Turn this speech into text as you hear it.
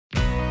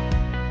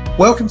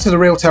Welcome to the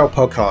Retail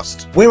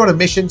Podcast. We're on a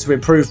mission to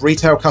improve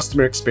retail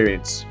customer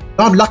experience.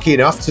 I'm lucky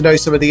enough to know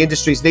some of the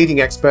industry's leading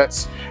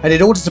experts, and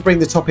in order to bring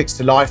the topics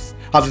to life,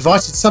 I've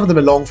invited some of them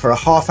along for a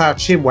half-hour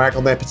chinwag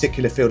on their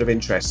particular field of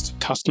interest.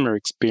 Customer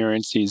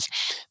experience is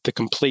the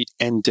complete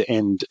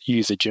end-to-end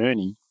user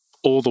journey,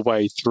 all the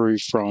way through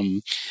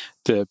from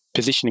the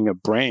positioning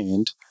of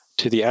brand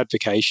to the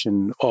advocacy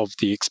of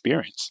the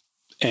experience.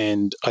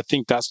 And I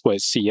think that's where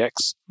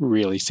CX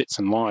really sits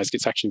and lies.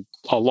 It's actually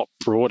a lot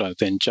broader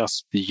than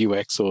just the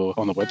UX or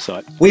on the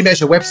website. We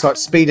measure website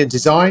speed and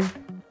design,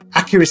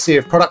 accuracy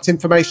of product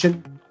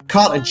information,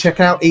 cart and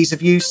checkout ease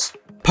of use,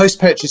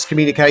 post-purchase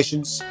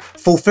communications,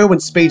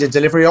 fulfillment speed and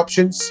delivery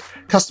options,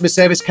 customer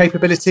service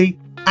capability,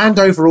 and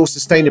overall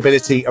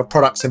sustainability of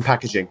products and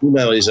packaging.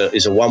 Email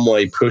is a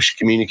one-way push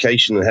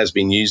communication that has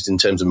been used in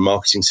terms of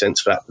marketing sense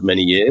for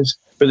many years.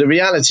 But the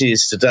reality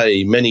is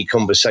today, many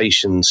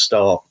conversations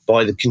start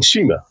by the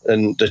consumer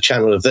and the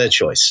channel of their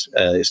choice.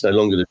 It's no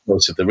longer the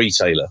choice of the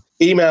retailer.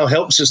 Email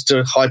helps us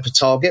to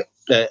hyper-target,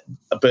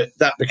 but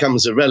that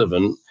becomes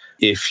irrelevant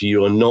if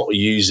you're not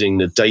using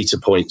the data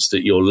points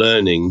that you're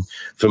learning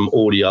from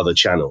all the other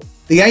channels.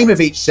 The aim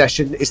of each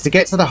session is to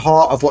get to the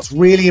heart of what's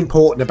really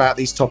important about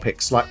these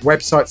topics, like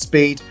website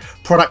speed,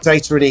 product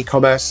data and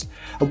e-commerce,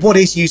 and what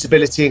is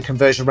usability and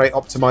conversion rate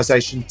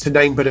optimization, to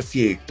name but a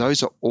few.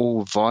 Those are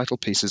all vital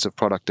pieces of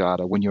product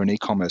data when you're an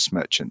e-commerce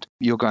merchant.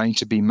 You're going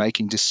to be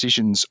making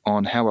decisions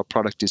on how a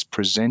product is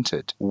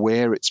presented,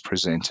 where it's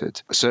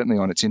presented, certainly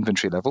on its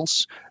inventory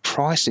levels.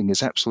 Pricing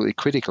is absolutely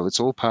critical. It's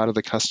all part of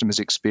the customer's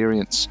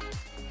experience.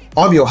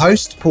 I'm your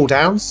host, Paul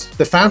Downs,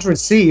 the founder and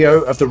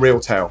CEO of The Real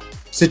Tale.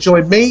 So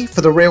join me for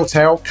The Real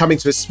Tale, coming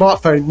to a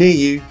smartphone near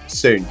you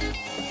soon.